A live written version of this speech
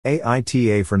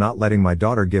AITA for not letting my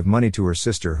daughter give money to her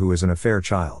sister who is an affair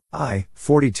child. I,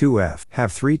 42F,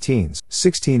 have 3 teens,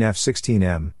 16F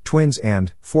 16M, twins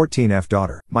and 14F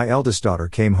daughter. My eldest daughter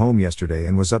came home yesterday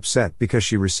and was upset because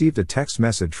she received a text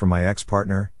message from my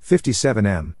ex-partner,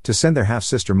 57M, to send their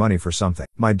half-sister money for something.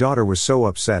 My daughter was so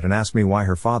upset and asked me why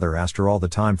her father asked her all the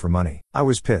time for money. I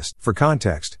was pissed. For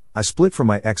context, I split from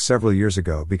my ex several years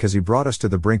ago because he brought us to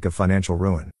the brink of financial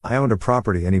ruin. I owned a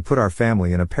property and he put our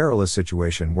family in a perilous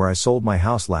situation where I sold my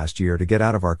house last year to get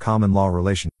out of our common law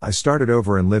relation. I started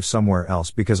over and lived somewhere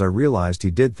else because I realized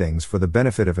he did things for the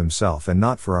benefit of himself and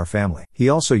not for our family. He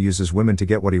also uses women to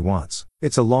get what he wants.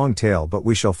 It's a long tale, but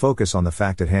we shall focus on the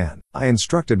fact at hand. I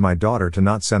instructed my daughter to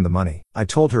not send the money. I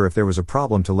told her if there was a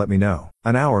problem to let me know.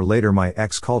 An hour later my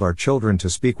ex called our children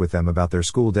to speak with them about their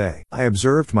school day. I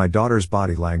observed my daughter's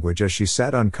body language as she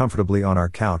sat uncomfortably on our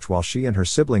couch while she and her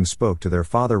siblings spoke to their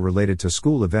father related to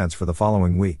school events for the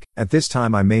following week. At this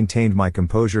time I maintained my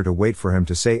composure to wait for him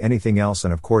to say anything else,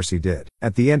 and of course he did.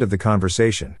 At the end of the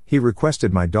conversation, he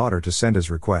requested my daughter to send his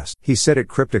request. He said it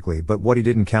cryptically, but what he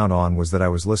didn't count on was that I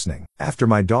was listening. After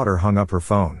my daughter hung up her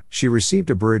phone, she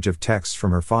received a barrage of texts from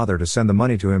her father to send the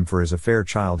money to him for his affair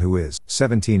child who is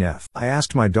 17F. I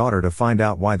asked my daughter to find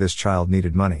out why this child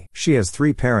needed money. She has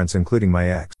 3 parents including my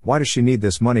ex. Why does she need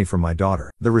this money from my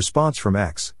daughter? The response from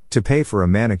ex: to pay for a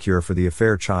manicure for the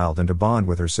affair child and to bond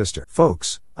with her sister.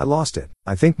 Folks, I lost it.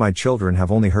 I think my children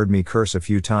have only heard me curse a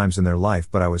few times in their life,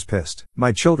 but I was pissed.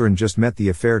 My children just met the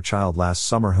affair child last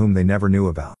summer whom they never knew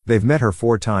about. They've met her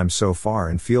 4 times so far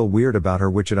and feel weird about her,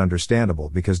 which is understandable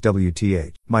because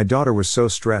WTH. My daughter was so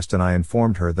stressed and I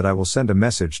informed her that I will send a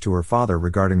message to her father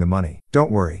regarding the money.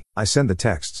 Don't worry, I send the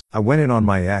texts. I went in on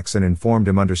my ex and informed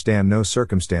him understand no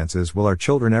circumstances will our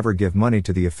children ever give money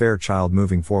to the affair child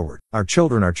moving forward. Our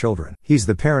children are children. He's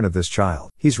the parent of this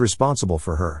child. He's responsible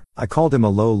for her. I called him a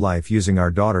low life using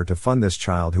our daughter to fund this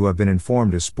child who I've been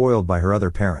informed is spoiled by her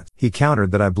other parents. He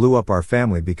countered that I blew up our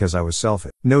family because I was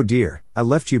selfish. No dear, I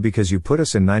left you because you put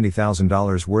us in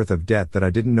 $90,000 worth of debt that I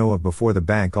didn't know of before the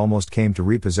bank almost came to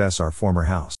repossess our former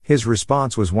house. His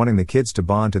response was wanting the kids to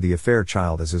bond to the affair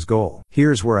child as his goal.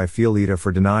 Here's where I feel AITA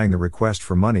for denying the request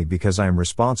for money because I am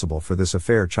responsible for this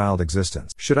affair child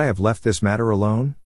existence. Should I have left this matter alone?